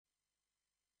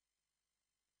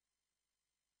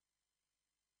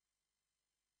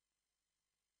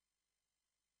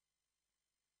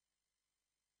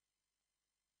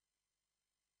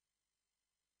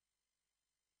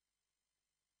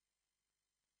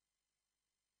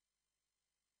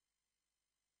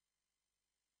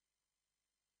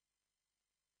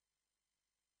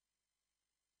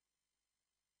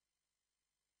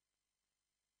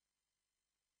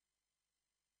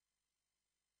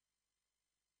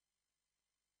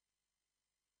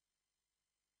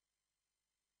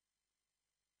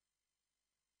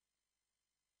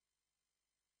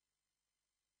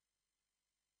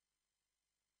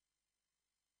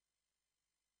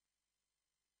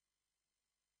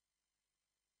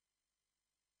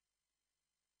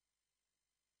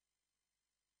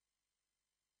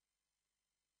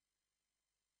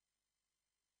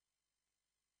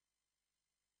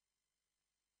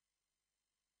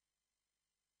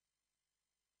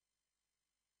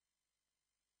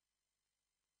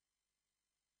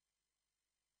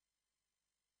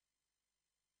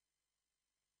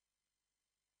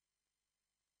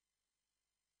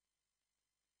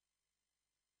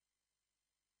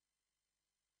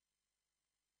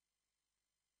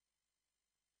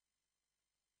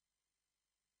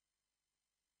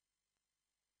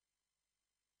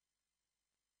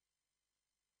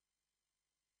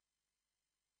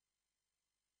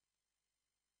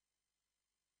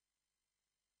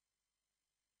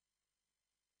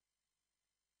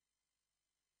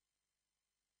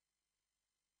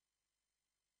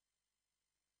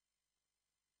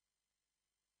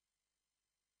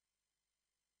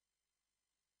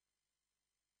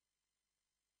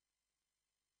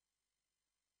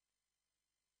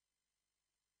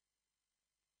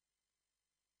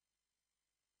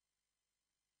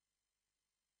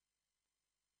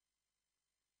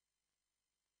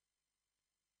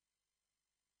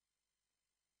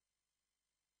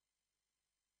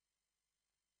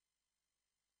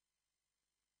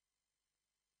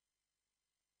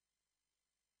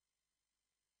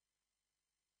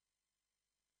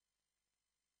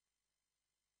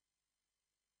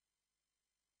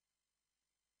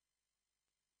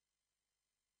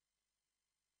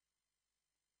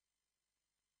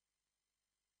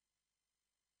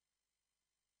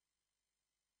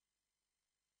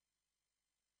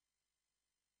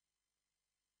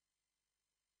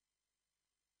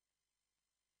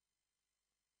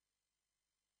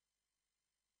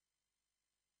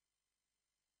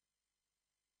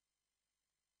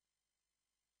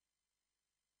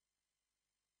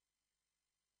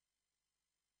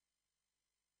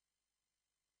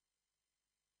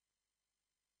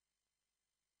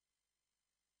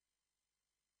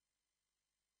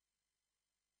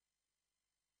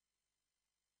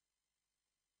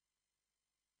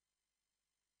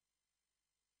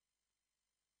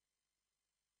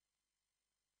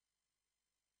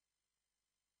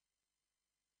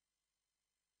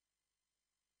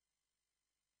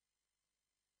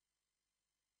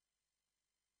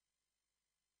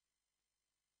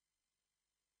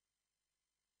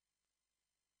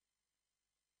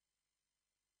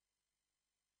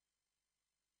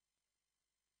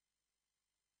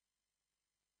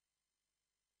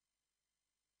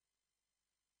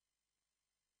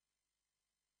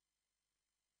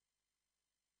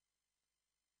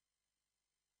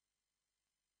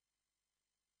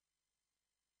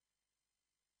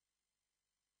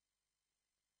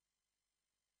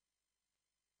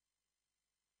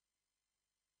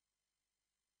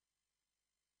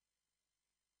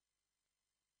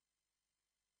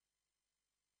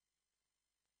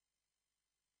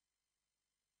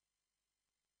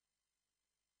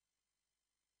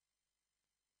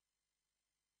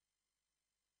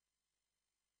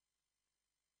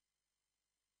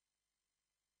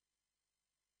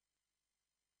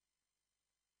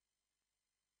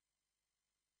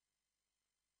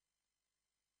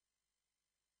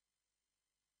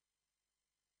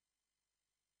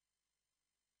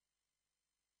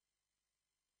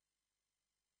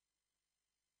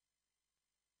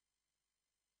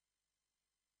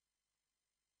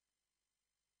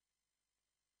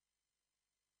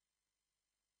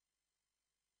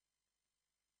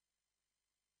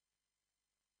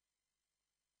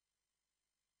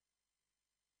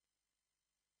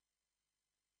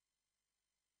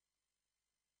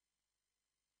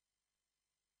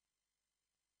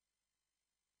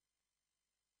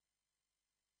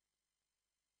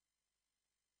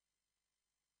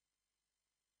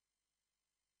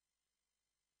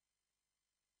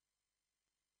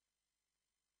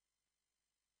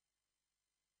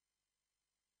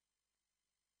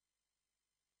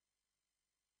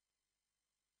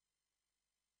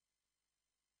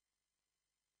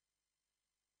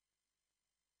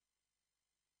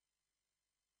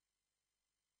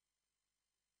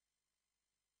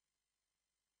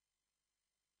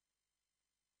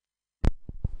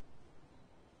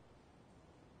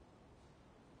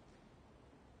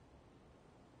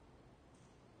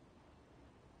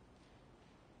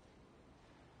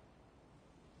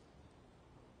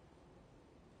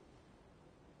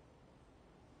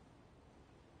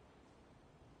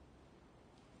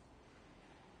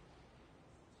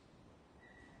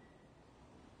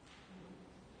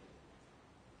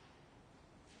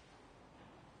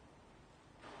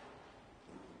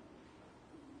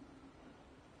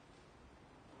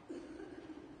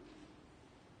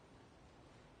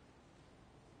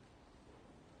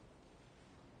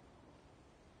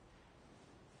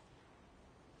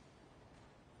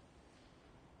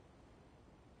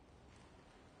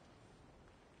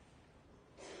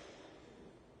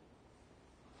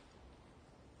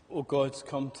O God,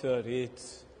 come to our aid.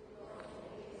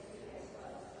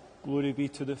 Glory be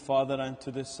to the Father, and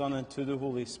to the Son, and to the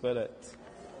Holy Spirit.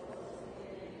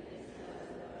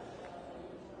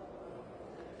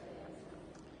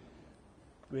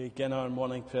 We begin our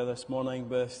morning prayer this morning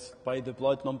with By the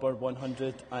Blood, number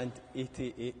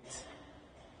 188.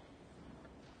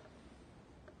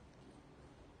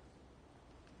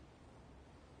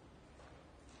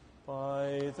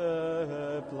 By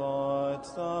the blood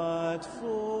that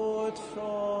flowed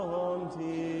from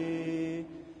thee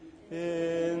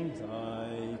in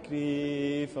thy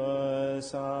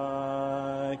grievous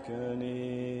agony,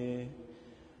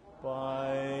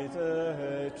 by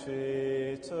the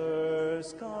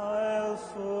traitor's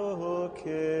guileful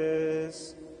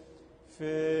kiss,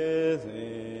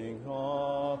 filling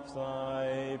up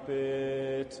thy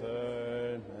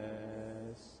bitterness,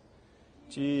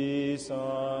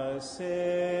 Jesus,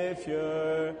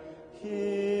 Saviour,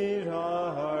 hear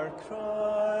our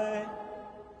cry.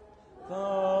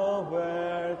 Thou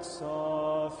wert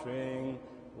suffering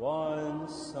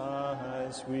once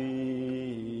as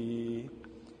we,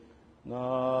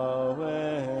 now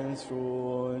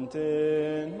enthroned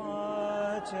in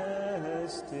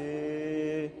majesty,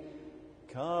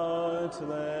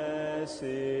 countless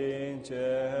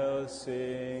angels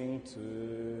sing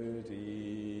to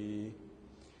thee.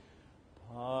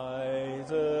 By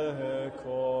the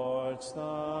cords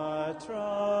that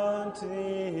round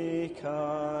thee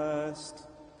cast,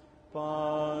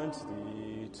 bound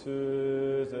thee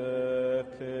to the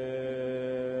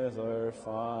pillar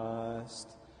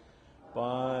fast,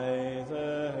 by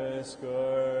the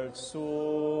scourge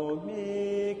so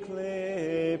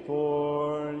meekly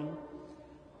borne,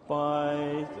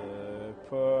 by the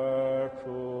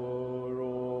purple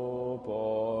robe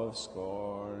of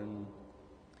scorn.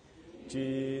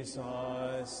 Jesus,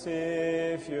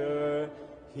 Saviour,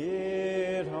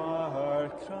 hear our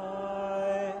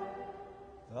cry.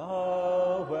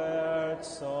 Thou wert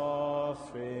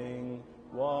suffering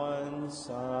once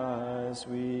as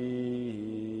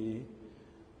we,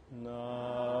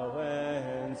 now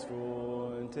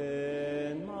enthroned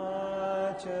in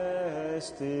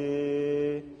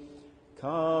majesty,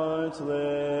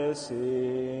 countless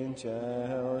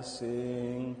angels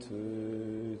sing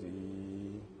to thee.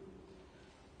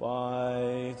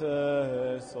 By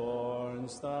the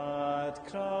thorns that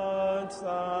crowned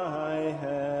thy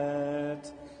head,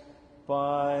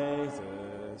 by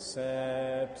the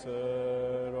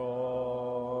scepter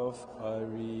of a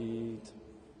reed,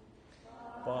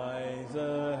 by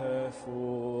the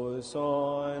foes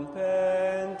on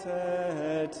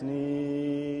bended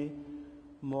knee,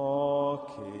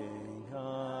 mocking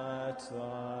at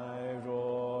thy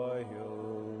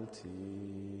royalty.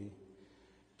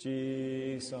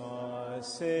 Jesus,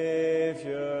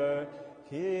 Saviour,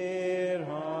 hear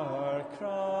our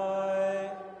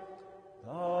cry.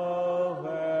 Thou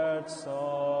wert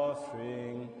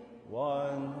suffering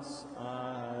once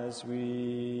as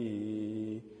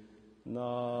we,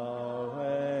 now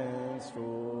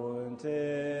enthroned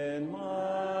in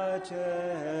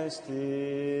majesty,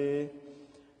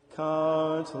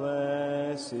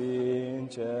 countless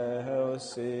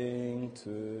angels sing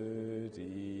to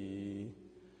thee.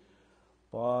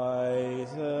 By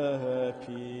the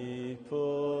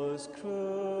people's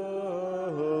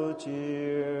cruel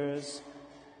jeers,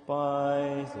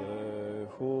 by the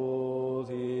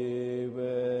holy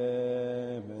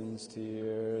women's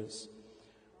tears,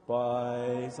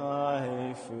 by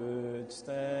thy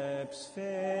footsteps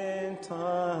faint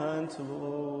and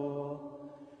low,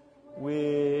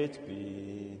 wait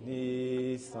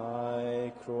beneath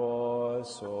thy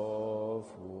cross of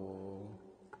woe.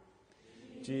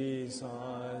 Jesus,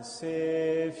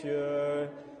 Saviour,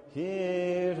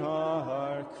 hear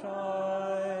our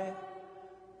cry.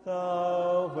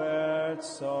 Thou wert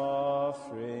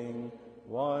suffering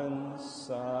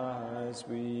once as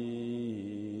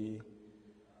we,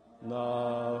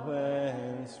 now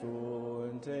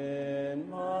enthroned in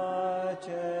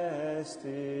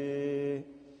majesty,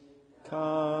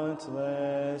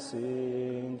 countless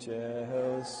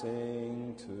angels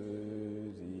sing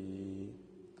to thee.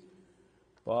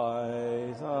 By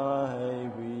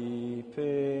thy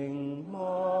weeping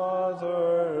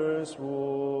mother's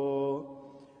woe,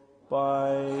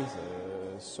 by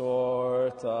the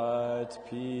sword that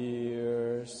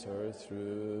pierced her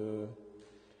through,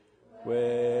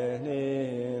 when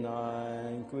in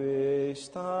anguish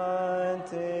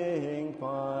standing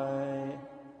by,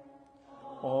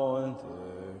 on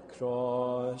the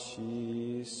cross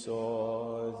she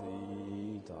saw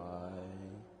thee die.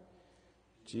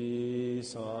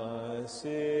 Jesus,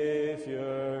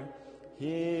 Saviour,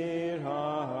 hear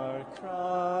our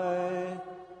cry.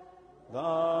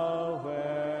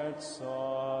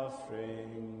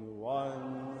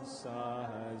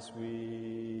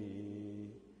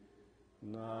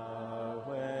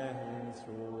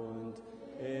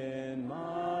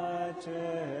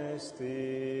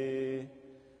 majesty,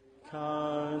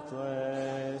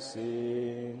 countless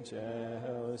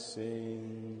angels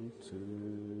sing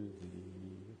to thee.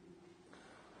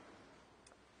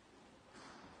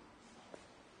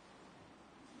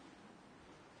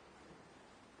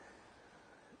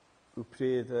 We'll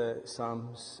pray the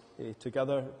Psalms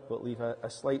together, but leave a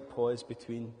slight pause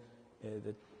between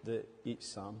each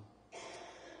Psalm.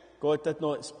 God did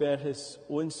not spare his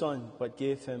own Son, but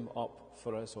gave him up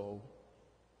for us all.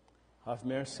 Have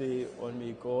mercy on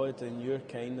me, God, in your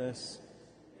kindness.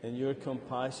 In your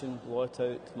compassion, blot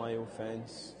out my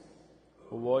offence.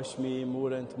 Wash me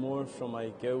more and more from my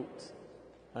guilt,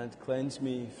 and cleanse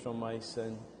me from my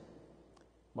sin.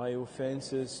 My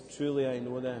offences, truly I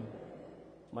know them.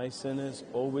 My sin is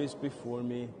always before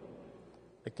me.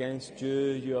 Against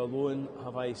you alone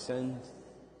have I sinned.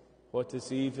 What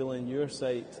is evil in your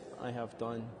sight I have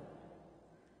done,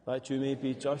 that you may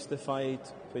be justified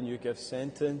when you give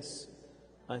sentence,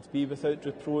 and be without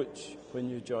reproach when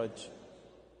you judge.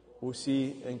 O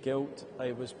see, in guilt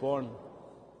I was born,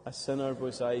 a sinner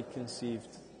was I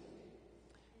conceived.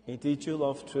 Indeed you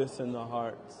love truth in the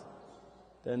heart,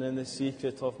 then in the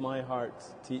secret of my heart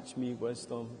teach me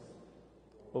wisdom.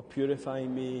 O purify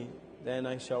me, then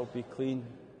I shall be clean.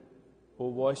 O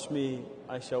wash me,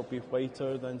 I shall be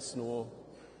whiter than snow.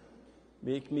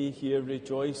 Make me hear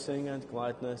rejoicing and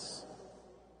gladness,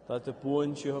 that the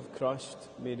bones you have crushed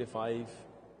may revive.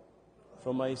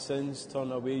 From my sins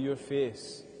turn away your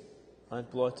face, and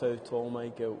blot out all my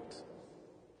guilt.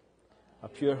 A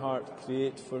pure heart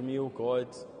create for me, O God.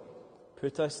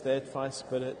 Put a steadfast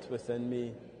spirit within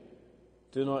me.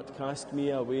 Do not cast me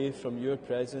away from your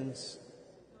presence,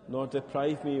 nor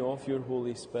deprive me of your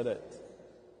Holy Spirit.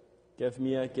 Give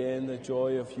me again the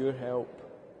joy of your help.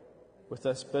 With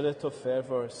a spirit of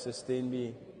fervour sustain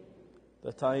me,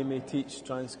 that I may teach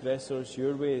transgressors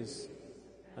your ways,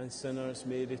 and sinners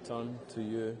may return to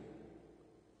you.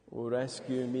 O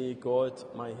rescue me, God,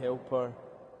 my helper,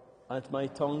 and my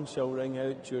tongue shall ring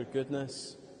out your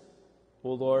goodness.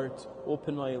 O Lord,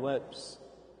 open my lips,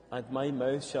 and my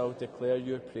mouth shall declare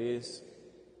your praise.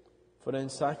 For in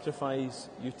sacrifice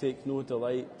you take no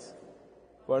delight.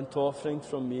 Burnt offering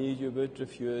from me you would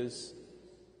refuse.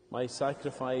 My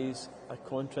sacrifice, a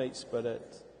contrite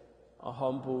spirit, a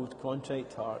humbled,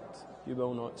 contrite heart, you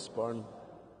will not spurn.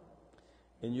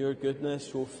 In your goodness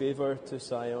show favour to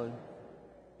Zion.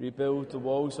 Rebuild the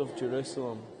walls of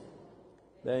Jerusalem.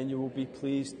 Then you will be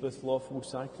pleased with lawful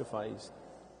sacrifice,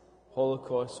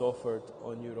 holocausts offered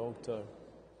on your altar.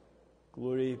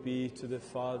 Glory be to the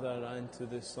Father, and to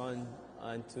the Son,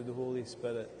 and to the Holy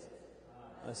Spirit,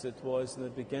 as it was in the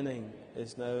beginning,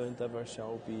 is now, and ever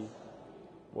shall be,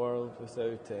 world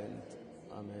without end.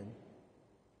 Amen.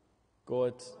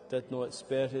 God did not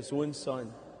spare his own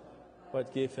Son,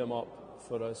 but gave him up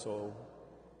for us all.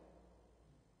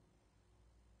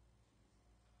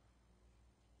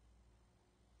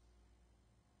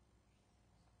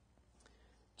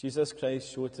 Jesus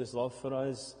Christ showed his love for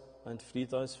us and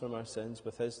freed us from our sins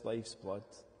with his life's blood.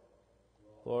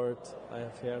 Lord, I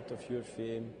have heard of your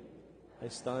fame. I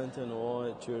stand in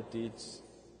awe at your deeds.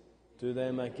 Do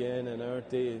them again in our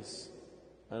days,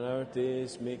 and our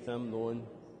days make them known.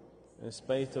 In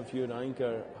spite of your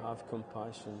anger, have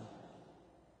compassion.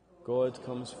 God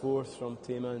comes forth from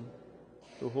Teman.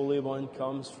 The Holy One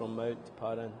comes from Mount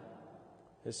Paran.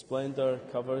 His splendour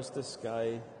covers the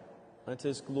sky, and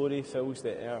his glory fills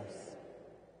the earth.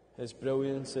 His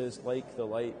brilliance is like the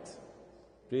light.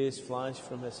 Rays flash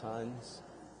from his hands.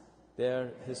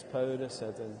 There his power is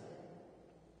hidden.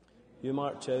 You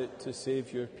march out to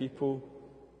save your people,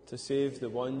 to save the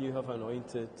one you have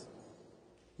anointed.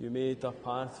 You made a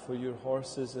path for your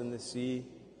horses in the sea,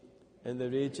 in the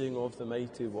raging of the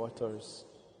mighty waters.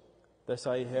 This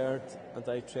I heard, and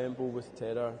I tremble with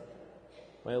terror.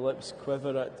 My lips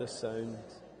quiver at the sound.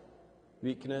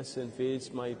 Weakness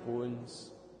invades my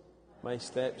bones. My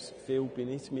steps fail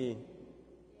beneath me,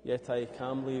 yet I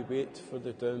calmly wait for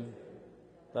the doom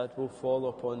that will fall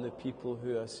upon the people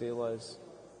who assail us.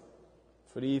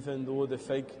 For even though the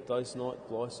fig does not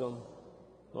blossom,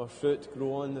 nor fruit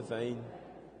grow on the vine,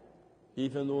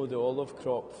 even though the olive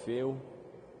crop fail,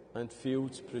 and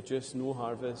fields produce no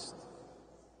harvest,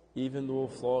 even though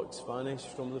flocks vanish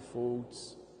from the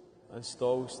folds, and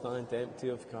stalls stand empty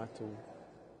of cattle,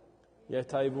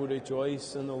 yet I will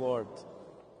rejoice in the Lord,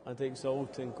 and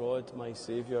exult in God my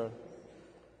Saviour.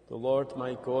 The Lord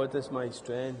my God is my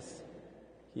strength.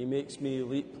 He makes me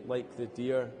leap like the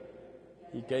deer.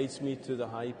 He guides me to the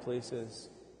high places.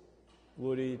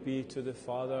 Glory be to the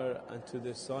Father, and to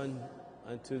the Son,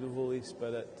 and to the Holy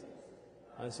Spirit,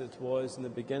 as it was in the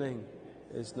beginning,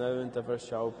 is now and ever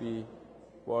shall be,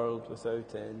 world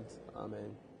without end.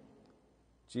 Amen.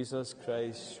 Jesus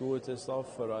Christ showed his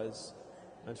love for us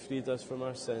and freed us from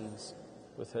our sins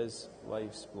with his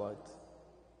life's blood.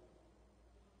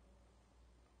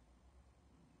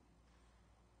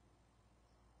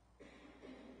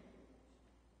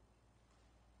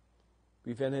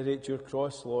 We venerate your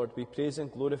cross, Lord. We praise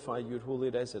and glorify your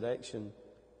holy resurrection.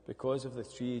 Because of the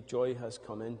tree, joy has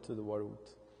come into the world.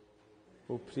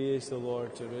 O praise the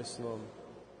Lord, Jerusalem.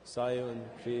 Zion,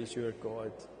 praise your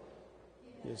God.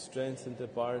 He has strengthened the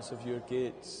bars of your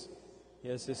gates. He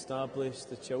has established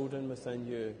the children within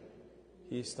you.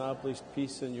 He established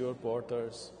peace in your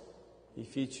borders. He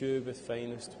feeds you with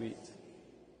finest wheat.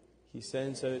 He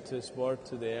sends out his word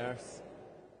to the earth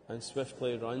and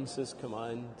swiftly runs his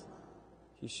command.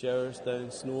 He showers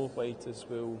down snow white as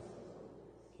wool.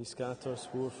 He scatters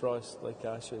hoarfrost like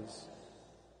ashes.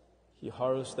 He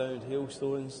hurls down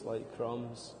hailstones like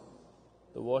crumbs.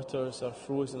 The waters are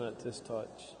frozen at his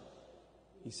touch.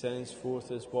 He sends forth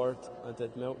his word, and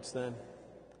it melts them.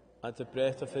 At the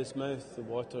breath of his mouth the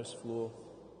waters flow.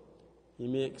 He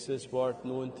makes his word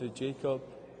known to Jacob,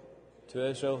 to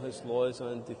Israel his laws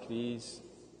and decrees.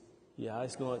 He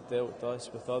has not dealt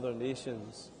thus with other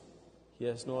nations. He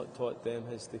has not taught them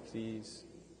his decrees.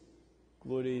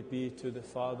 Glory be to the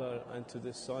Father, and to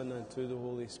the Son, and to the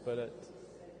Holy Spirit,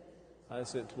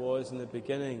 as it was in the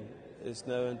beginning, is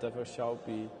now, and ever shall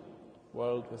be,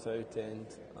 world without end.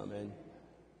 Amen.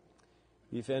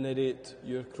 We venerate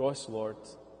your cross, Lord.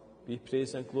 We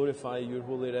praise and glorify your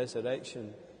holy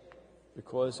resurrection.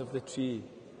 Because of the tree,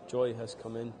 joy has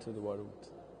come into the world.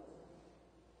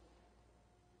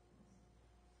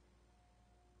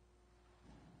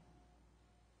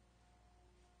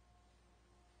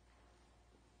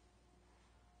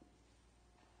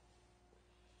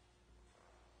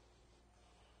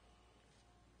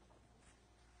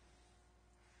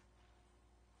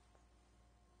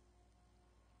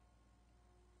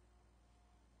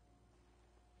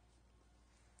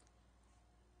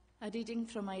 A reading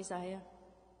from Isaiah.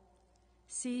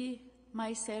 See,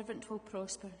 my servant will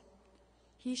prosper.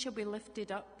 He shall be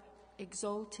lifted up,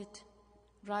 exalted,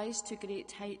 rise to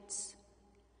great heights.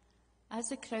 As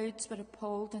the crowds were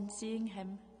appalled on seeing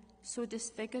him, so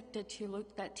disfigured did he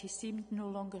look that he seemed no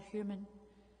longer human.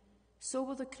 So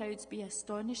will the crowds be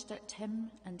astonished at him,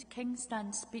 and kings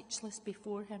stand speechless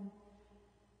before him.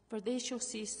 For they shall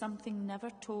see something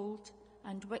never told,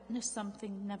 and witness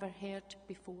something never heard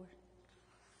before.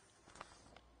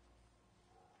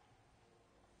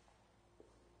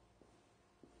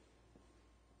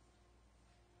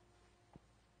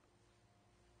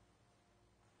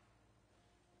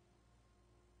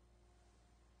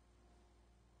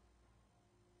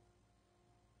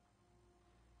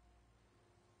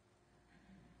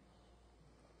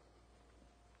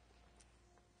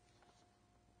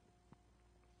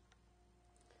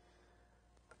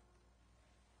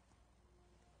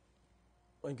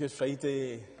 On Good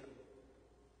Friday,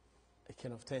 I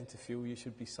kind of tend to feel you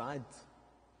should be sad.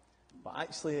 But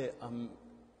actually,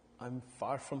 I'm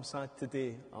far from sad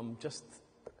today.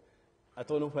 I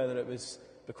don't know whether it was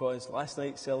because last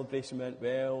night's celebration went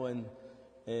well and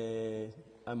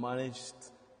I managed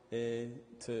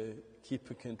to keep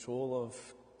in control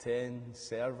of 10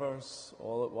 servers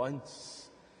all at once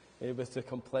with the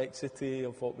complexity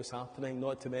of what was happening,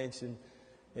 not to mention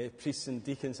priests and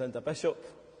deacons and a bishop.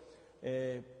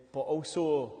 But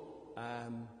also,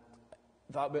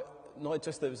 not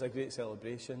just that it was a great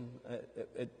celebration,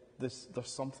 there's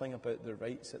something about the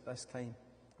rites at this time.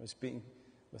 I was speaking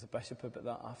with the bishop about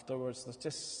that afterwards. There's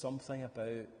just something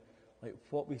about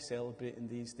what we celebrate in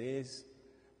these days,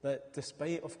 that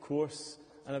despite, of course,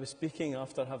 and I was speaking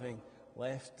after having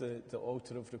left the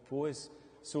altar of repose,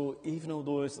 so even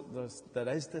although there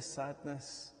is this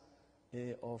sadness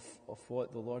of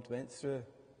what the Lord went through,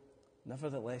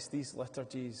 nevertheless, these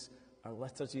liturgies are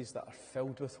liturgies that are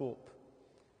filled with hope.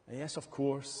 And yes, of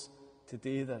course,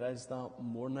 today there is that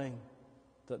mourning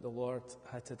that the Lord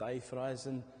had to die for us,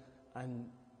 and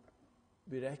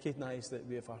we recognise that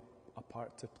we have a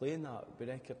part to play in that. We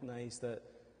recognise that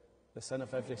the sin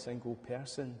of every single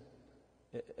person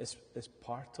is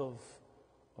part of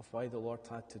why the Lord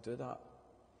had to do that.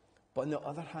 But on the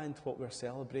other hand, what we're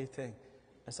celebrating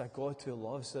is a God who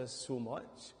loves us so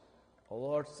much,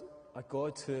 a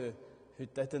God who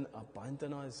didn't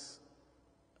abandon us,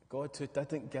 a God who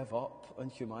didn't give up on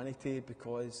humanity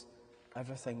because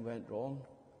everything went wrong,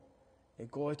 a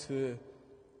God who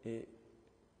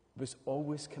was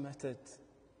always committed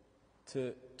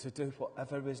to do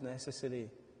whatever was necessary,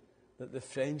 that the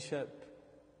friendship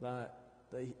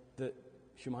that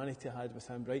humanity had with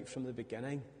him right from the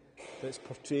beginning that's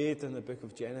portrayed in the book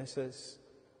of Genesis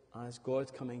as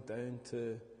God coming down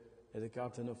to the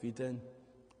Garden of Eden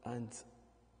and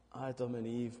Adam and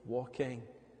Eve walking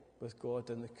with God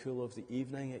in the cool of the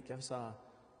evening. It gives a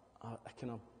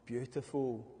kind of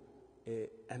beautiful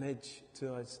image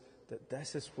to us that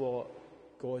this is what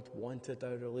God wanted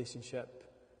our relationship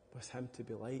with him to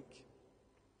be like.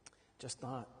 Just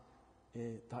that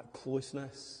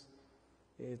closeness,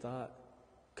 that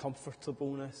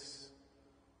comfortableness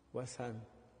with him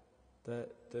that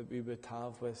we would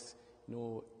have with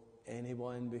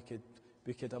anyone.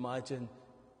 We could imagine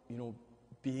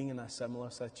being in a similar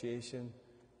situation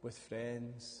with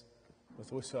friends, with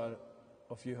those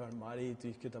of you who are married.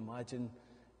 You could imagine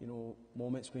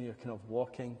moments when you're kind of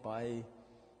walking by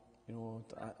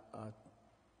a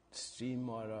stream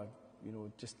or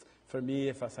just for me,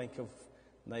 if I think of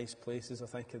nice places, I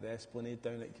think of the Esplanade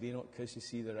down at Greenock because you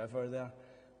see the river there.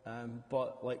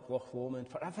 But like Loch Lomond,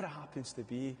 wherever it happens to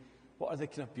be, what are the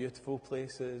kind of beautiful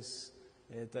places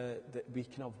that we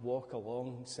kind of walk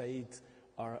alongside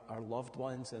our loved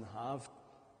ones and have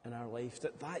in our life?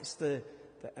 That's the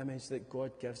image that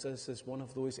God gives us as one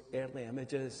of those early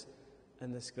images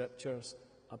in the scriptures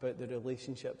about the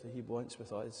relationship that he wants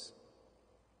with us.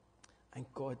 And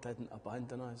God didn't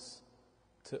abandon us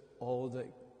to all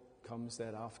that comes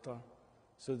thereafter.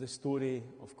 So the story,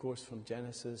 of course, from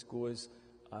Genesis goes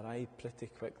awry pretty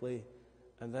quickly.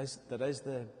 And there is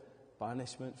the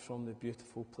banishment from the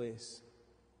beautiful place,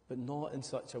 but not in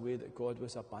such a way that God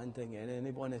was abandoning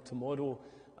anyone. Tomorrow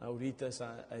I'll read, as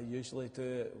I usually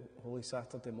do, Holy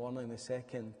Saturday morning, the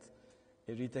second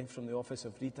reading from the Office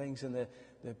of Readings, and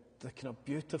the kind of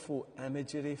beautiful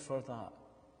imagery for that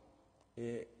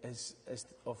is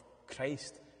of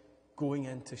Christ going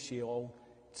into Sheol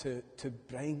to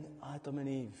bring Adam and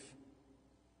Eve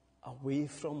away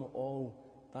from all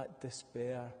that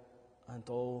despair and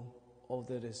all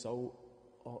the result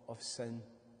of sin.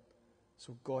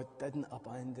 So God didn't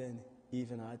abandon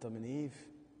even Adam and Eve,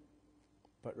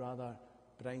 but rather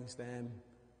brings them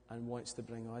and wants to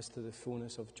bring us to the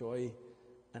fullness of joy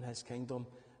in his kingdom.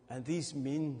 And these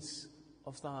means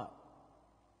of that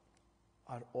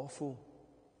are awful,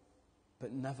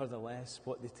 but nevertheless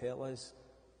what they tell us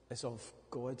is of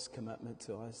God's commitment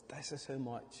to us. This is how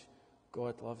much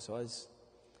God loves us.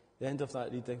 The end of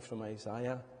that reading from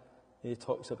Isaiah, he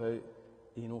talks about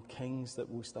kings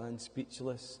that will stand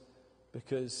speechless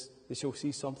because they shall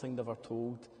see something never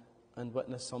told and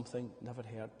witness something never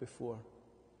heard before.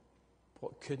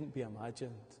 What couldn't be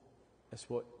imagined is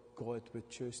what God would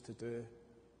choose to do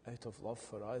out of love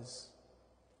for us.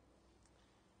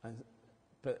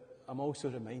 But I'm also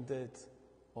reminded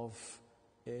of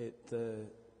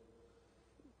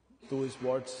those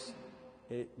words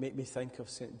make me think of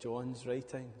St. John's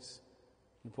writings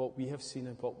and what we have seen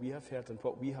and what we have heard and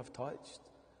what we have touched.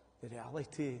 The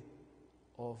reality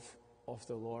of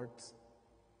the Lord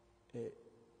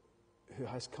who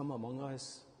has come among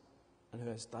us and who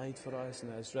has died for us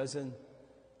and has risen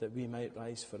that we might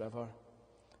rise forever.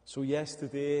 So yes,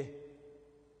 today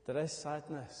there is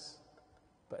sadness,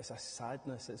 but it's a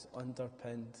sadness that's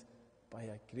underpinned by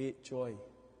a great joy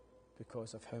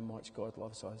because of how much God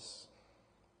loves us.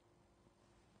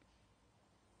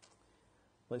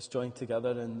 Let's join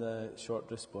together in the short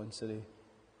responsory.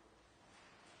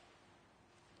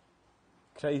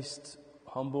 Christ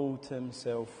humbled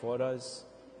himself for us,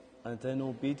 and in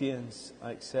obedience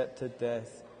accepted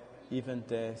death, even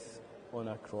death on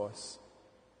a cross.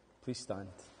 Please stand.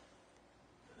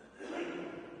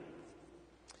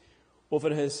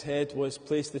 Over his head was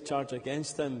placed the charge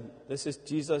against him. This is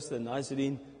Jesus the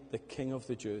Nazarene, the King of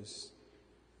the Jews.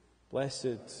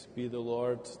 Blessed be the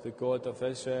Lord, the God of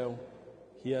Israel.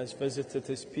 He has visited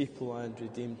his people and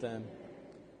redeemed them.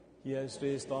 He has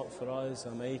raised up for us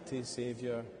a mighty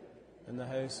Saviour in the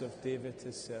house of David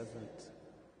his servant,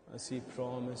 as he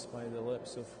promised by the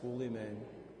lips of holy men,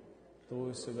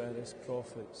 those who were his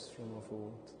prophets from of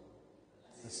old.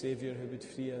 A Saviour who would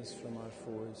free us from our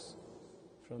foes,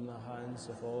 from the hands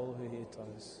of all who hate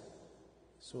us.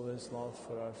 So his love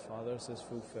for our fathers is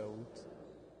fulfilled,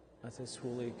 and his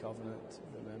holy covenant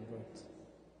remembered.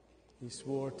 He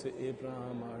swore to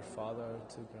Abraham our father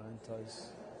to grant us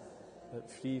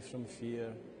that, free from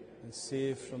fear and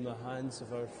safe from the hands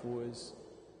of our foes,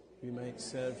 we might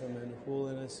serve him in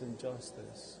holiness and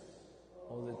justice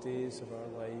all the days of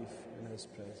our life in his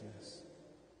presence.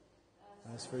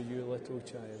 As for you, little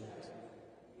child,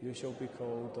 you shall be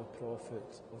called a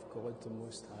prophet of God the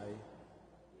Most High.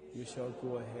 You shall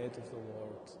go ahead of the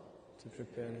Lord to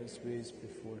prepare his ways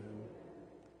before him,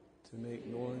 to make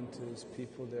known to his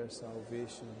people their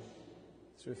salvation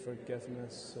through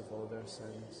forgiveness of all their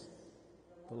sins,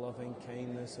 the loving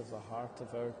kindness of the heart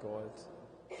of our God,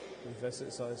 who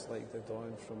visits us like the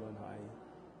dawn from on high.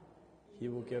 He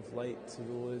will give light to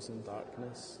those in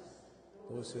darkness,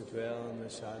 those who dwell in the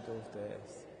shadow of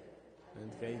death,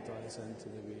 and guide us into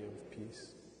the way of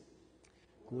peace.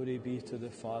 Glory be to the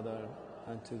Father,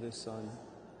 and to the Son,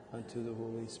 and to the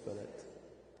Holy Spirit,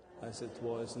 as it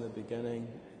was in the beginning,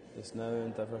 is now,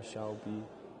 and ever shall be,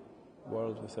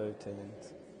 world without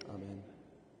end. Amen.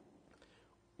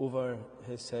 Over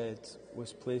his head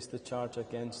was placed the charge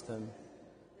against him.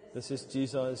 This is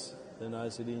Jesus the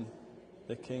Nazarene,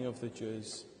 the King of the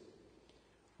Jews.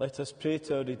 Let us pray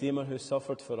to our Redeemer, who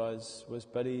suffered for us, was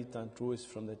buried, and rose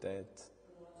from the dead.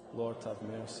 Lord, have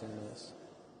mercy on us.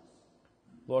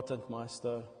 Lord and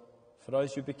Master, for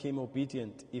us you became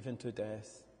obedient even to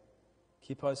death.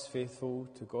 Keep us faithful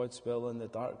to God's will in the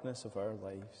darkness of our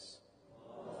lives.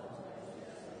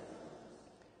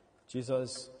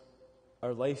 Jesus,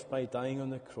 our life by dying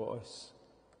on the cross,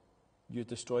 you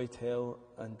destroyed hell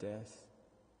and death.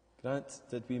 Grant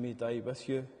that we may die with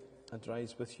you and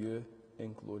rise with you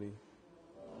in glory.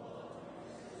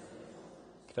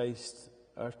 Christ,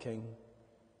 our King,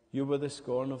 you were the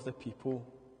scorn of the people,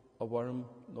 a worm,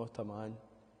 not a man.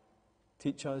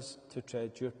 Teach us to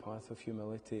tread your path of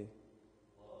humility.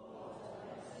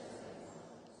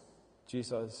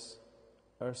 Jesus,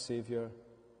 our Saviour,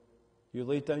 you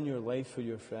laid down your life for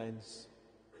your friends.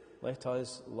 Let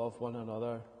us love one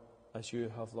another as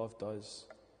you have loved us.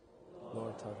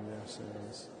 Lord, have mercy on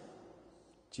us.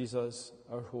 Jesus,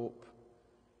 our hope,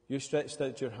 you stretched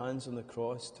out your hands on the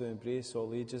cross to embrace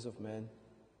all ages of men.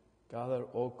 Gather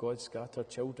all God's scattered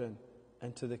children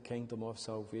into the kingdom of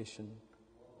salvation.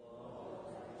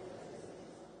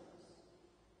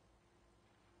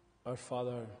 Our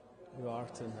Father, who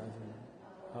art in heaven,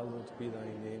 hallowed be thy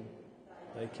name.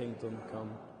 Thy kingdom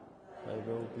come, thy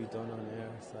will be done on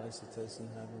earth as it is in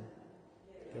heaven.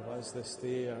 Give us this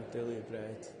day our daily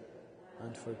bread,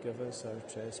 and forgive us our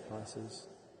trespasses,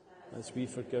 as we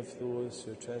forgive those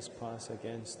who trespass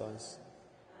against us.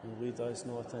 And lead us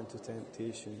not into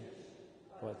temptation,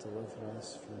 but deliver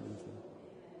us from evil.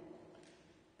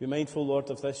 Be mindful, Lord,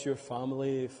 of this your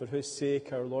family, for whose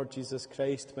sake our Lord Jesus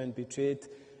Christ, when betrayed,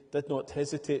 did not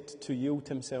hesitate to yield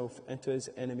himself into his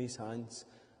enemies' hands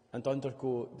and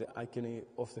undergo the agony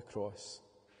of the cross,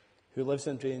 who lives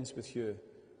and reigns with you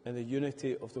in the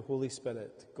unity of the Holy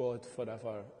Spirit, God,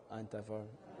 forever and ever.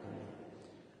 Amen.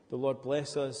 The Lord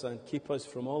bless us and keep us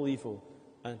from all evil,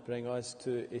 and bring us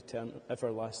to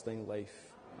everlasting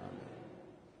life. Amen.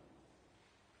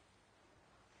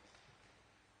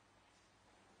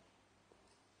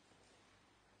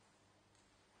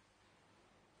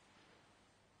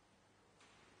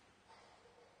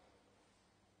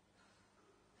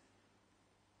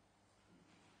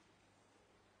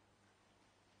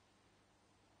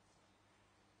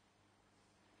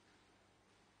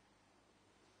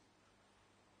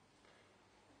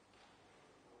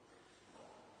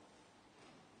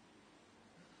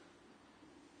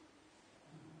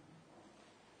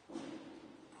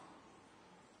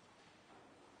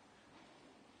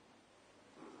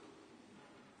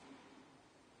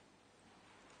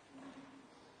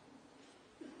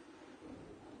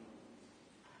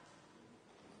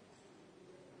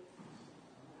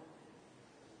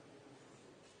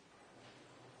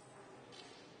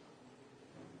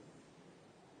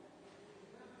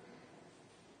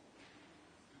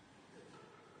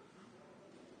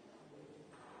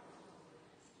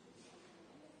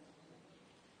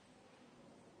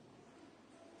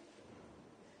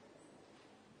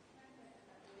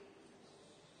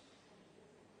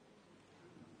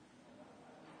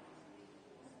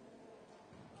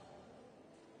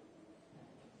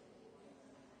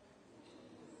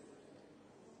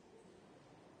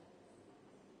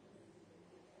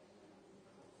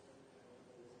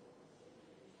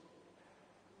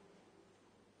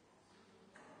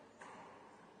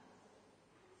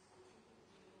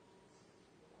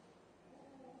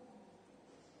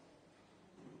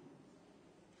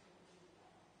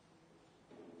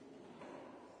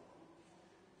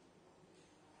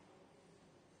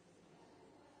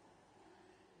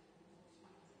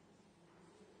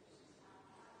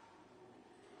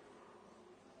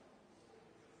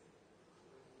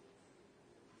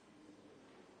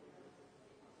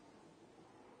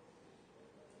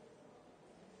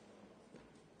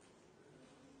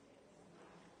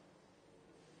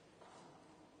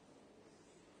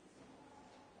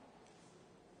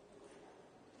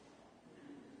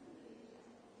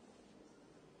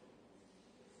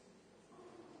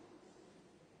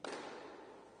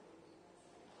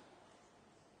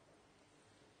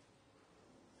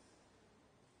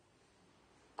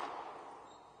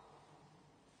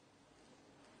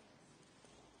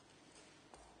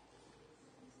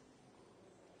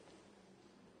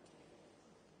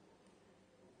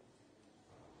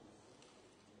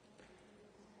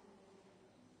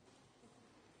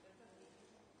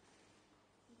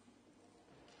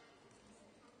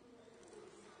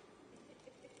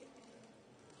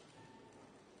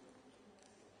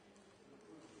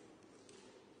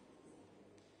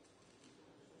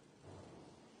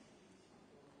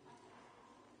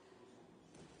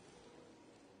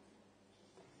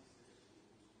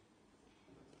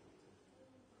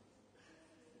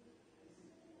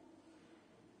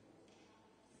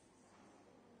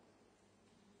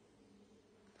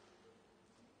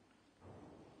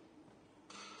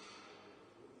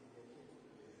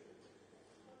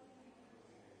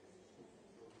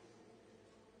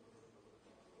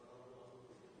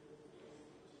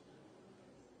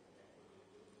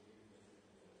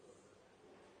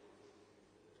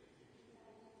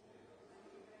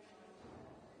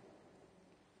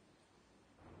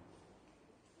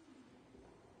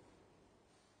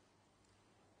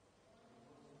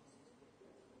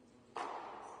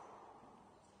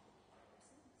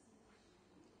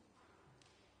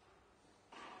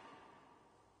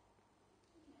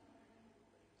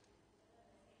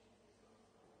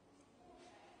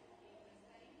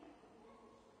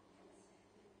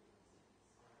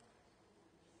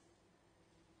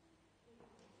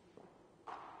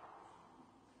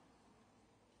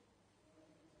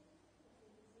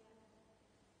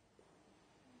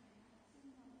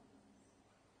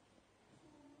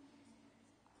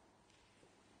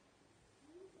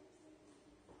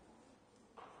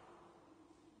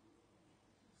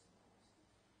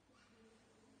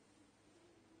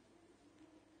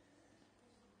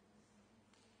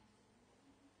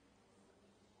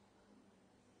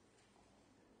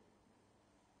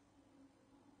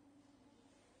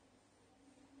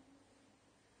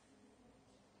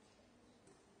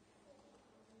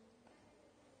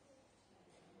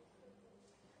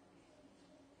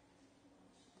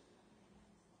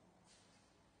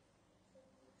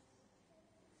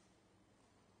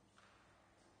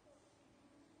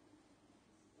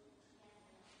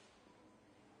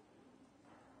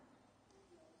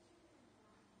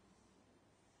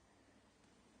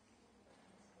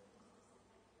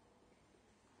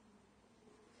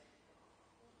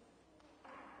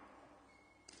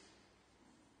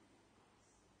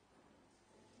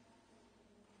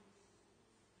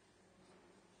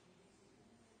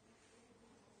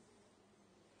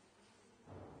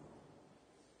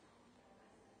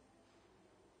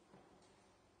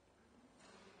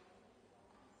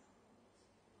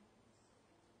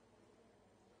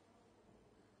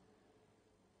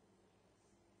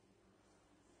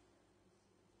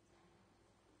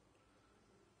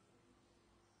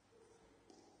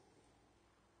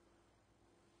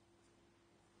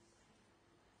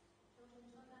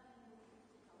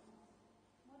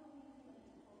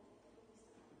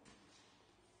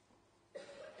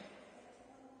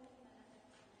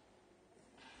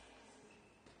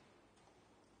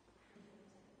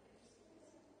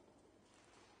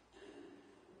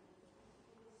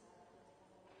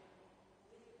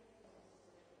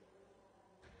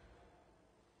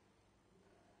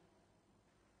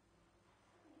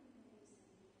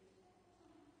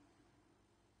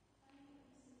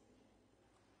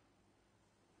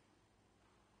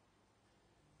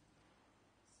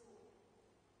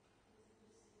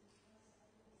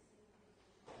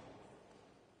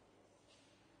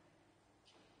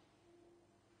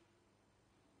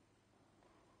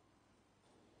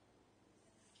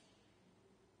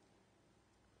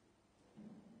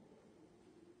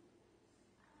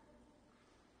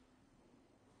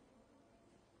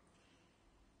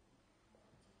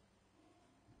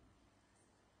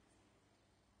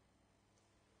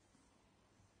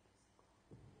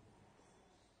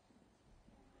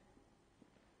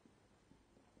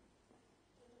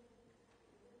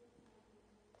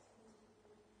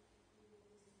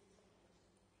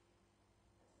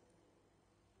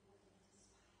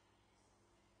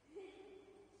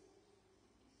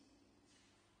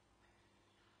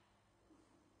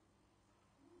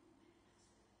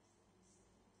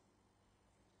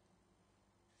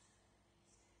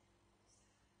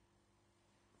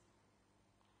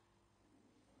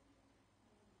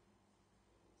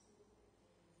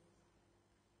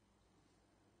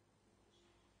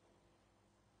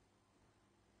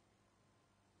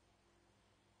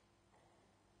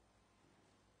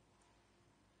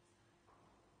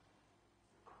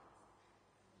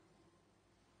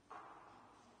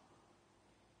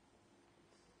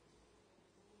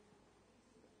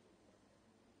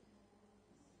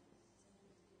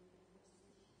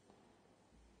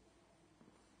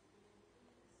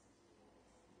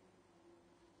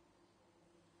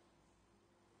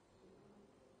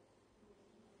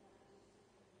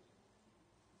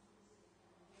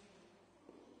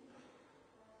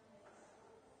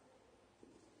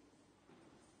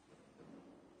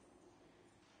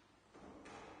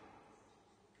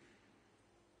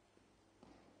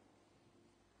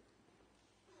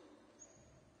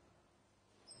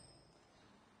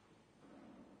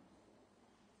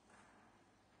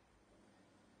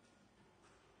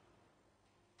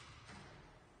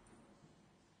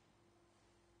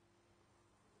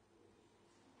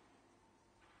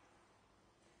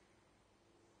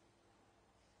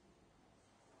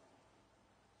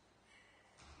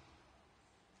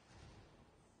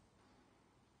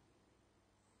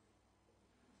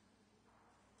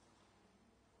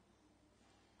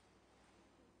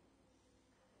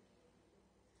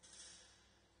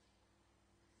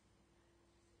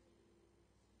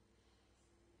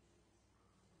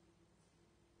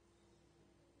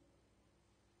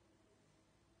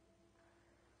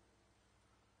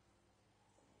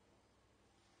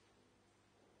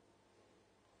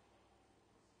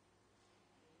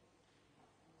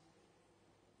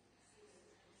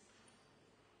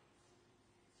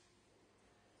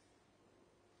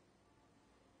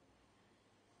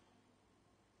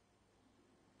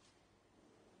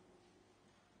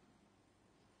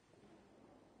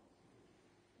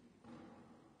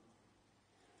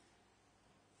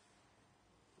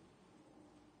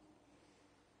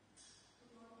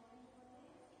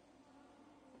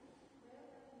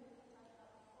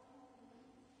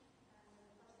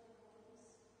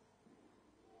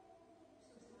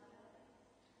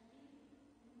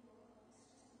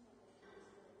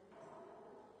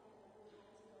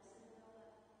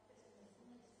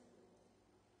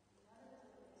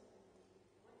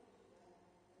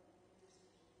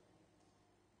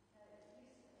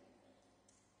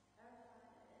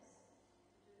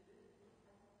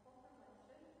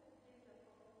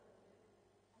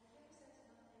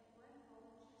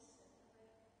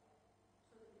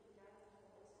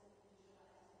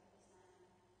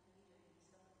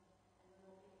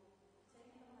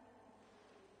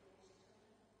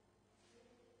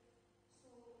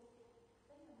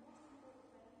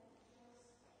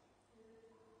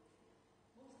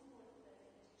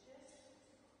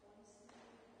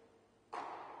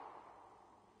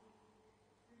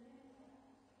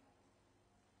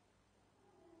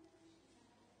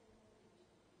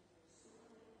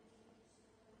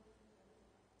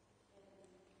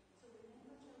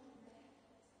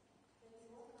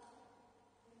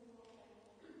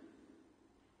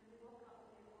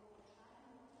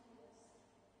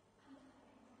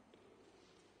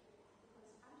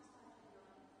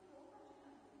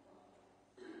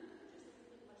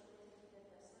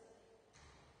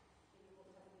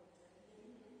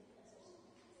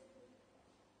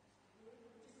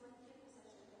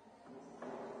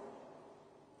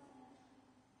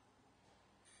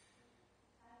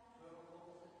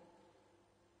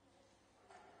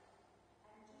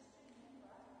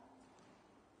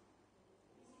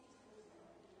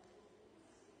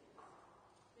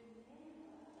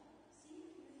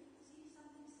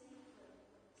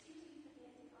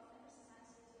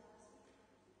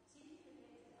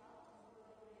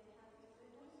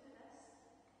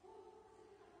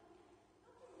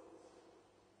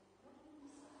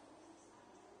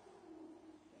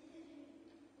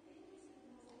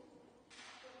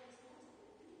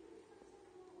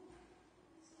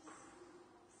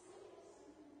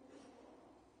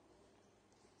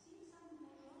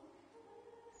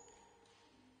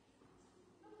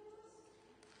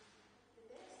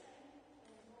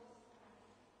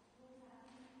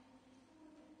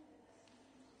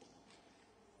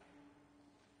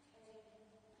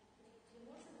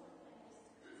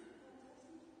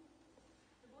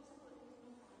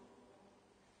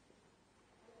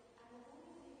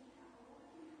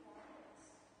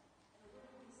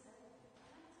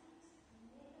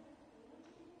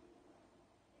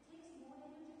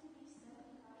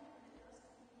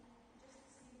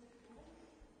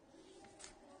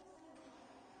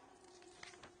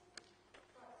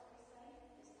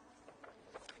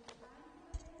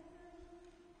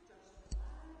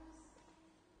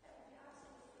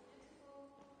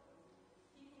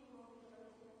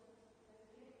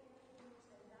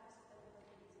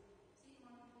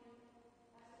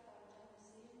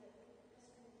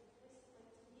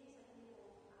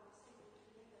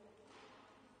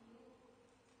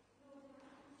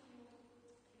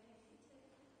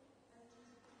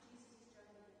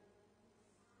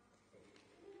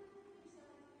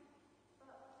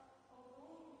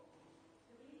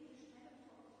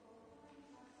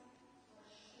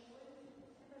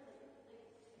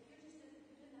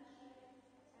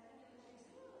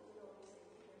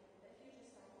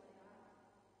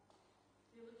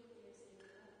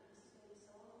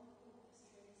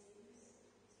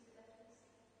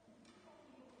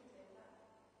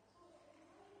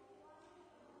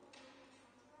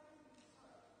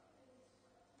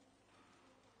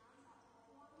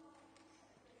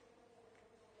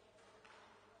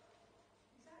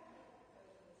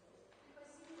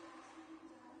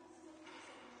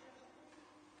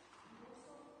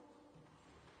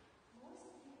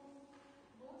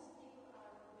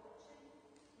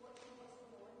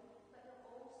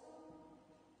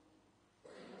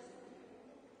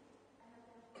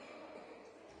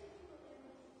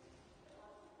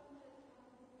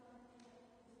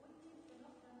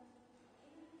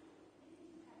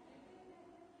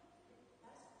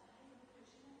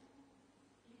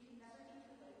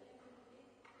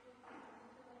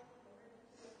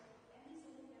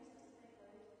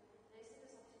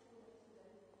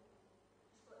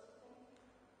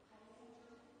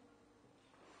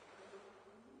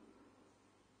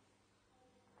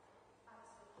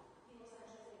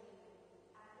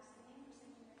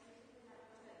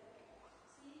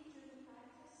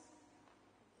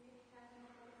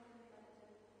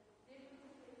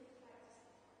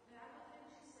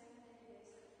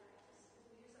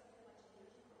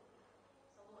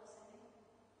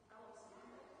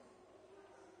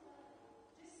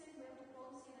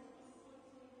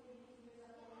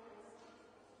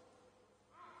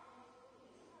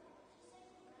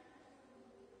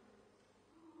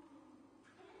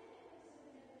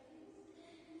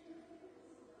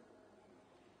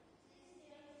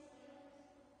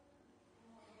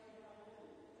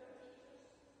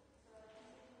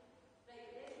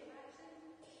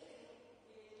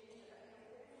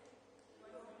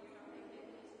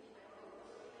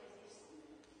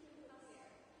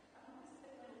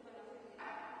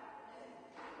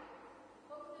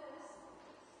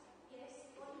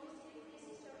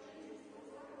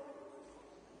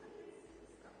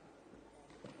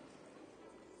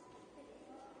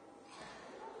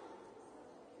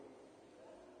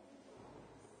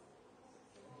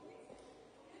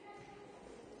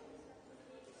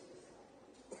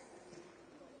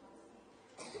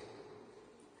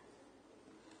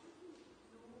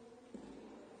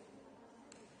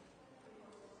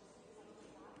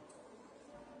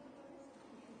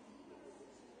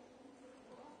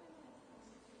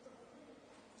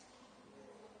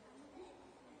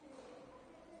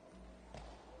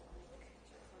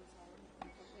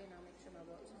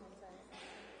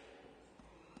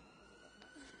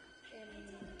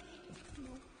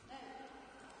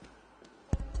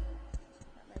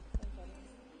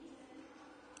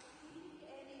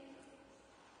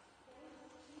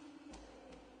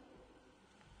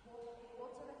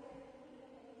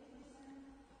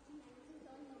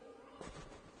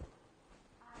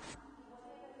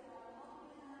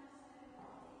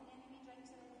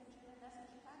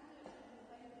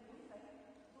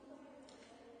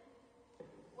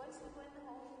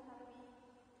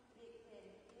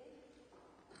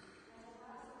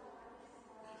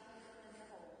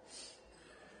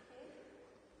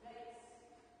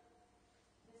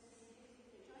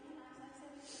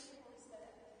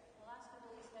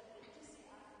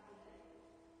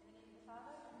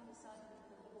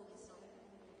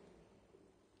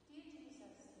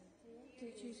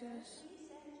 Jesus,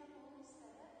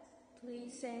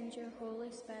 please send your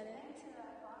Holy Spirit.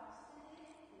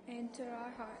 Enter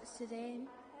our hearts today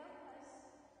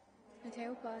and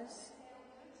help us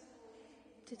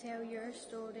to tell your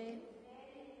story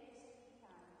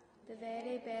the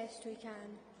very best we can.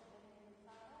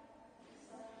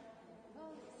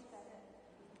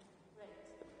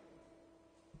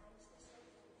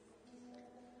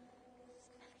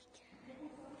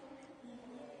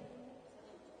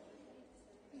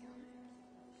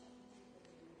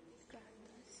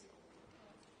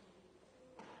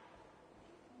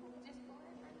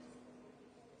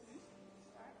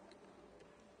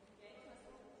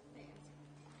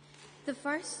 The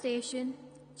first station,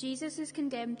 Jesus is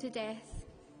condemned to death.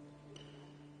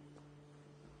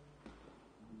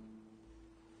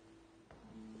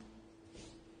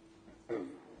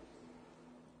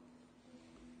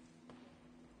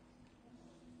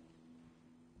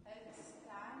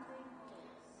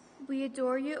 We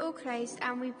adore you, O Christ,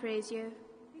 and we praise you,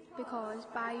 because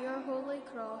by your holy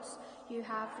cross you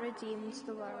have redeemed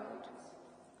the world.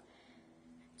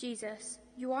 Jesus,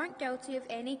 you aren't guilty of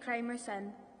any crime or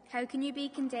sin. How can you be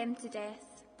condemned to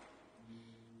death?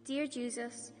 Dear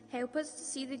Jesus, help us to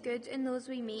see the good in those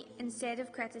we meet instead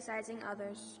of criticizing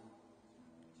others.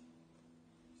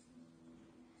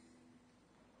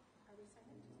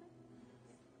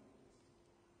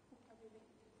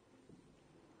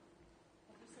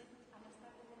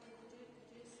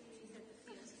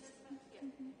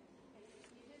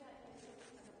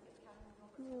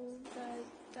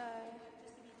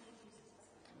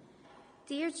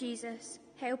 Dear Jesus,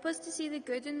 help us to see the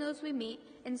good in those we meet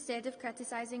instead of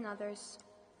criticizing others.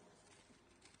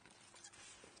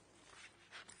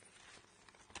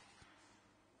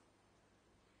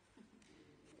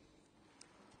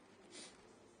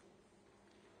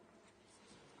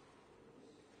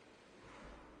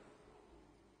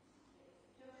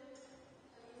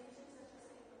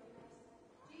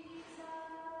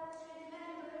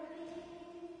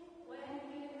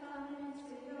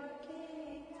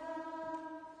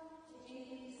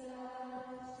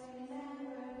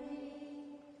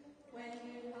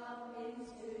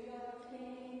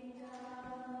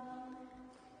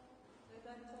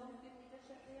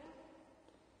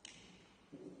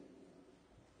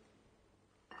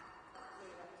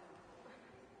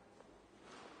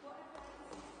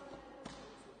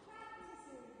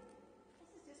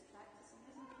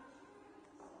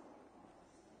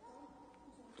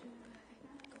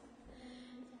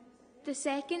 The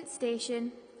second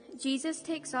station, Jesus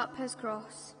takes up his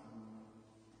cross.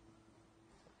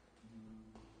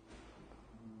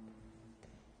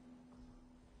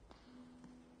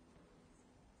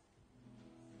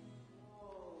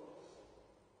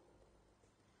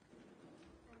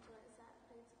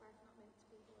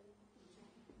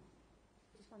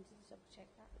 Just wanted to double check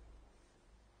that.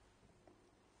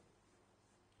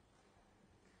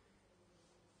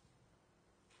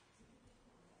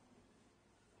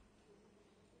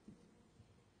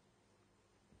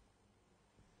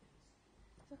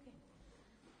 It's okay.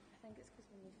 I think it's because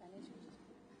when we finish, we'll just...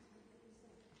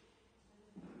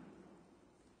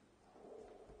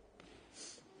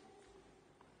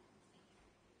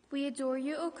 We adore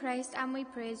you, O Christ, and we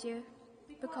praise you,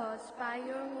 because by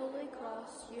your holy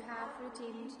cross you have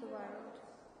redeemed the world.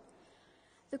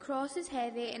 The cross is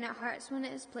heavy and it hurts when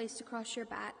it is placed across your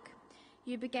back.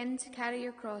 You begin to carry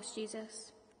your cross,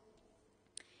 Jesus.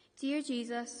 Dear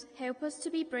Jesus, help us to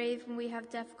be brave when we have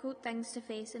difficult things to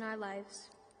face in our lives.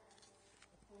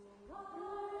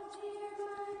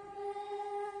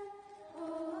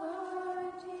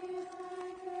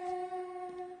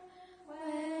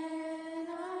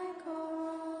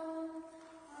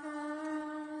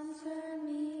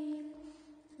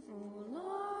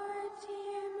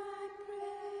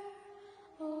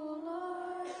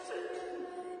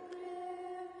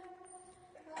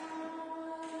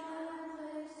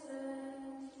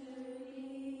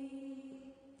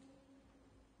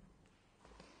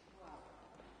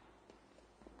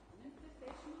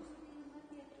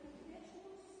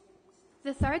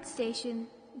 The third station,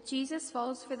 Jesus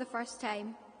falls for the first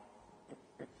time.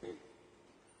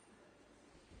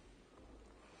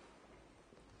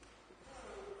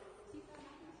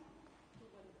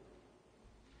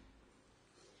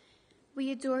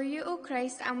 We adore you, O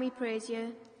Christ, and we praise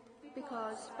you,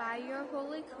 because by your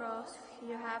holy cross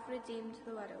you have redeemed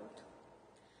the world.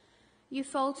 You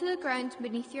fall to the ground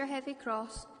beneath your heavy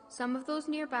cross. Some of those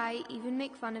nearby even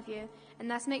make fun of you, and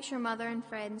this makes your mother and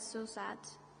friends so sad.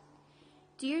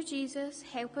 Dear Jesus,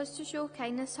 help us to show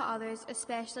kindness to others,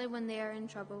 especially when they are in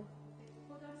trouble.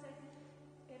 Hold on a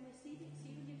second. See when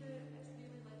you do, it's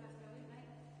really like that's brilliant, right?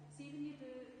 See when you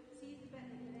do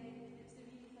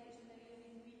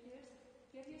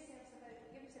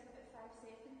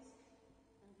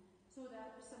so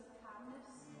that there's some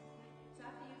calmness. So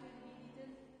after you're doing the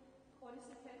reading,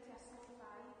 honestly put to a slow 5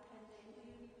 and then do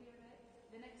your prayer right.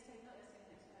 The next time, not this time,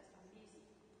 next time, that's amazing.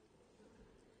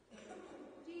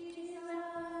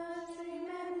 Jesus,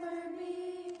 remember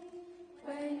me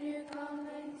when you come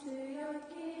into your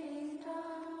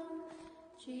kingdom.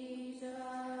 Jesus,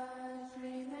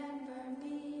 remember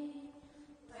me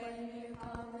when you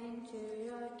come into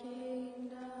your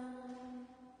kingdom.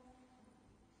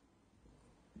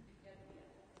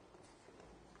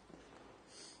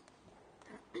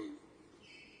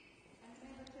 And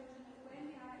remember, children, that when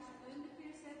we are actually doing the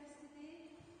prayer service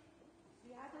today,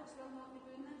 the adults will not be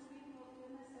doing this, we will not be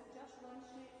doing this, they'll just run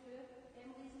straight through.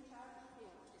 Emily's in charge.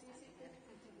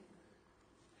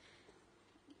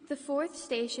 The fourth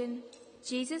station,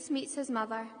 Jesus meets his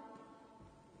mother.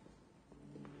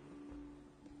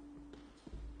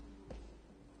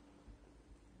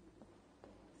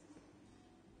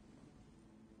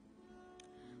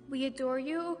 We adore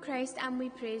you, O Christ, and we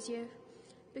praise you,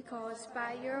 because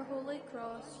by your holy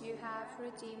cross you have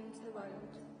redeemed the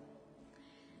world.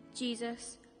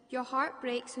 Jesus, your heart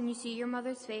breaks when you see your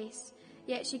mother's face,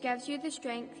 yet she gives you the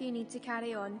strength you need to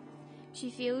carry on. She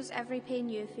feels every pain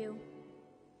you feel.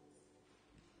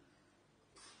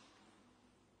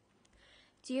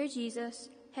 Dear Jesus,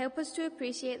 help us to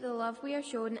appreciate the love we are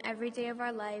shown every day of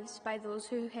our lives by those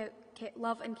who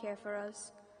love and care for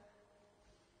us.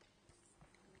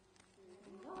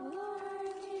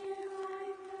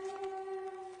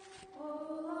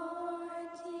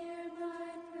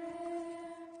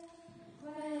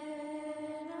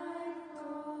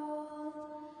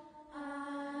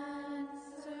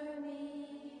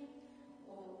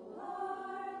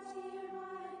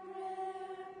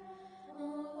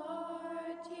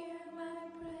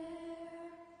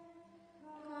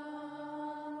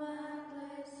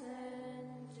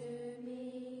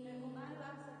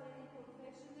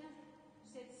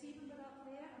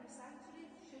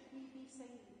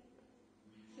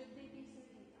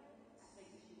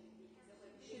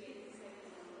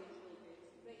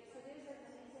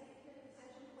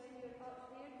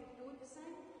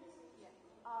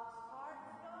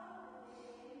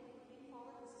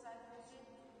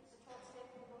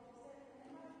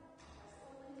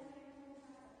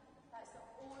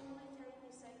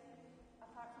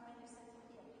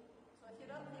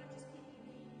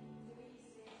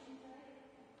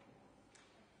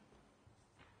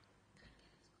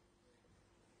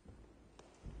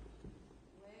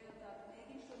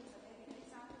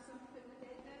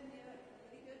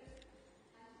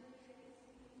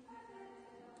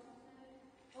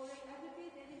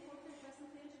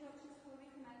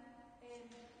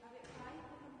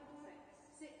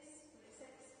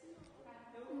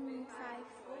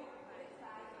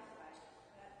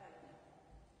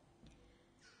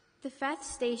 The fifth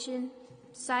station,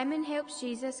 Simon helps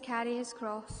Jesus carry his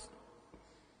cross.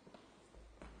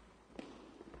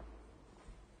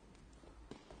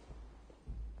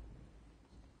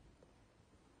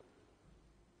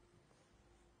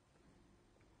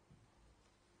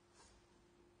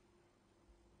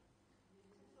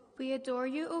 We adore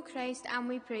you, O Christ, and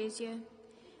we praise you,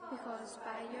 because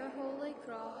by your holy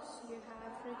cross you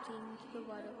have redeemed the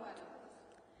world.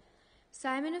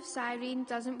 Simon of Cyrene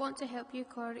doesn't want to help you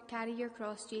carry your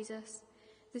cross, Jesus.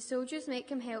 The soldiers make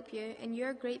him help you, and you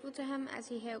are grateful to him as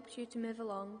he helps you to move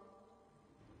along.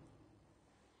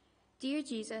 Dear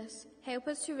Jesus, help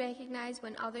us to recognize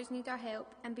when others need our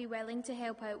help and be willing to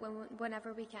help out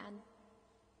whenever we can.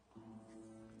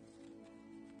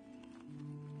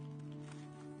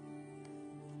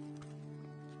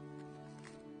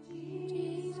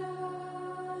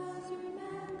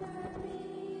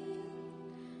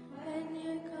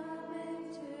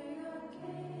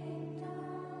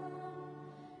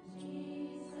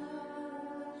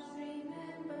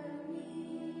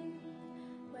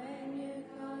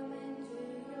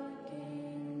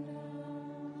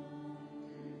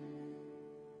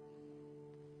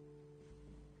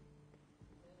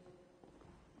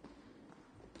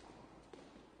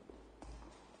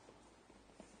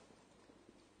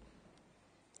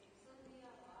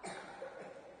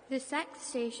 The sixth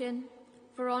station,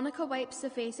 Veronica wipes the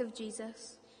face of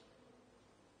Jesus.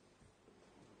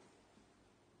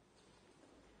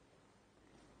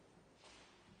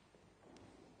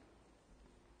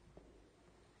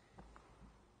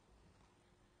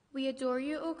 We adore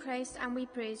you, O Christ, and we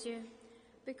praise you,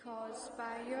 because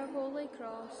by your holy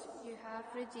cross you have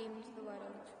redeemed the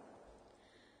world.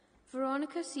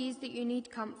 Veronica sees that you need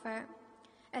comfort.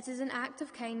 It is an act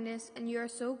of kindness, and you are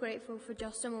so grateful for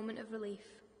just a moment of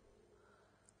relief.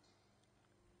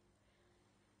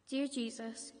 Dear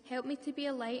Jesus, help me to be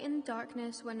a light in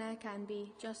darkness when I can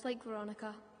be, just like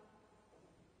Veronica.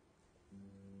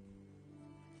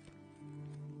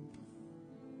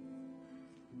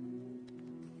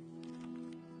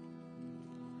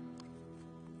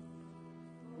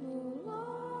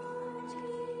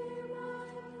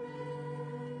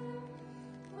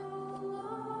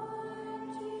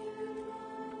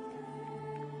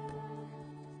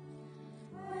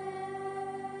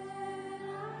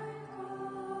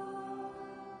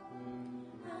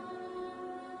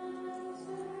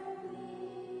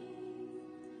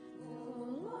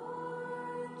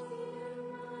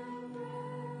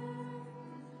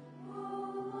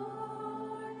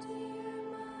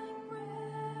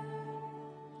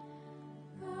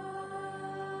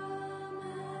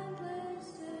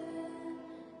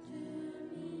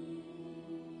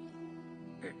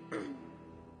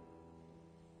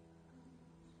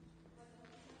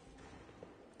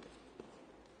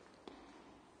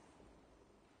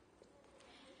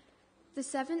 The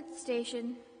seventh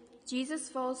station, Jesus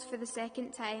falls for the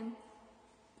second time.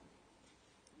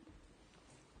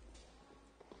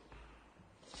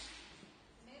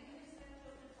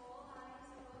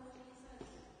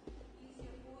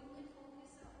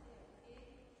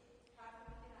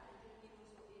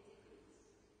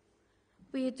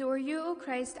 We adore you, O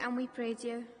Christ, and we praise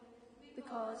you,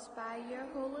 because by your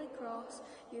holy cross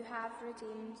you have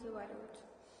redeemed the world.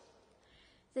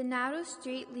 The narrow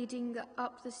street leading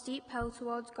up the steep hill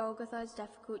towards Golgotha is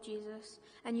difficult, Jesus,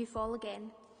 and you fall again.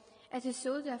 It is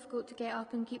so difficult to get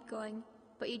up and keep going,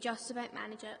 but you just about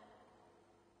manage it.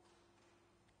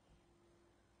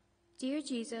 Dear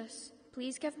Jesus,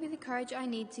 please give me the courage I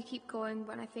need to keep going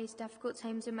when I face difficult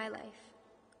times in my life.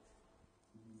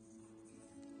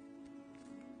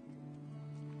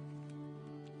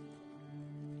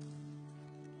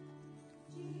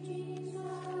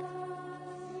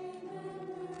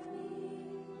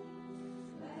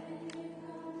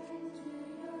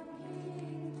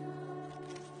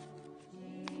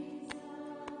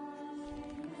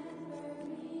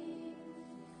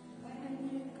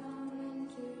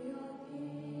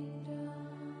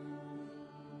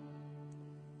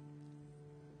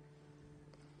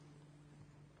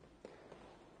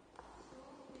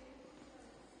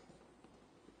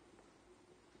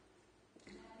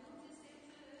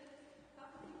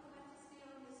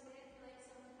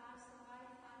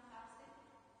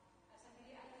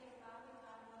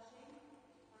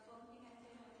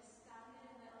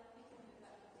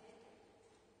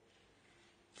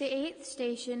 The eighth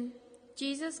station,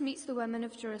 Jesus meets the women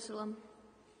of Jerusalem.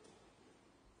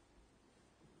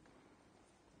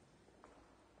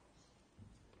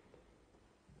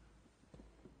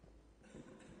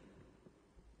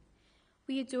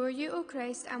 We adore you, O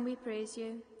Christ, and we praise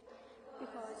you,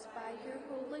 because by your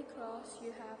holy cross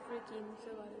you have redeemed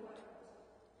the world.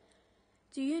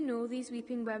 Do you know these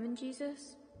weeping women,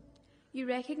 Jesus? You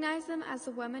recognize them as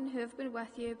the women who have been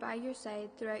with you by your side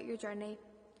throughout your journey.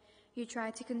 You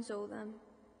try to console them.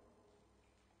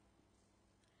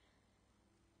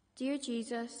 Dear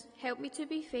Jesus, help me to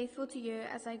be faithful to you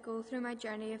as I go through my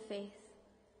journey of faith.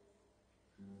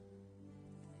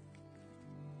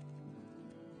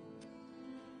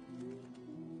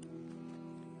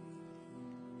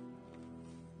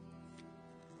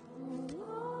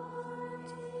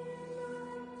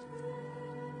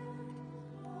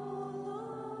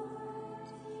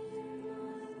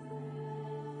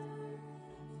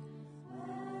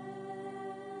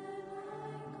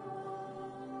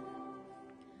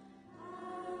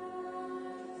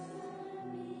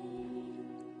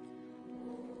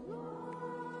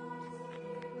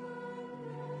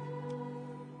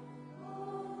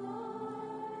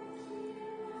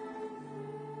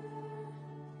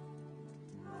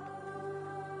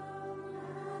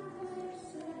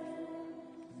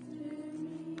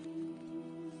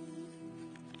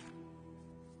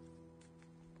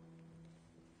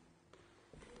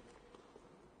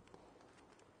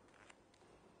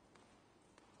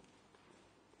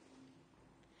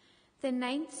 The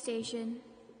ninth station,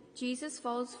 Jesus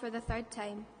falls for the third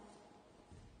time.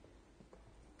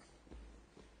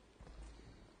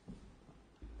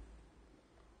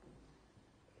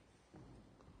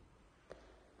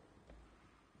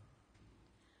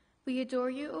 We adore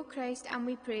you, O Christ, and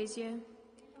we praise you,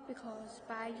 because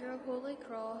by your holy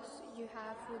cross you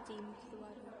have redeemed the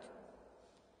world.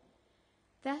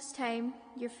 This time,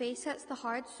 your face hits the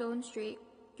hard stone street,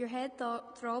 your head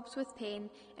throbs with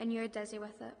pain, and you're dizzy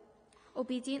with it.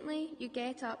 Obediently, you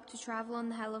get up to travel on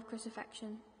the hill of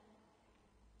crucifixion.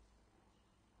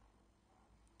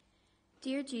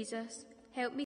 Dear Jesus, help me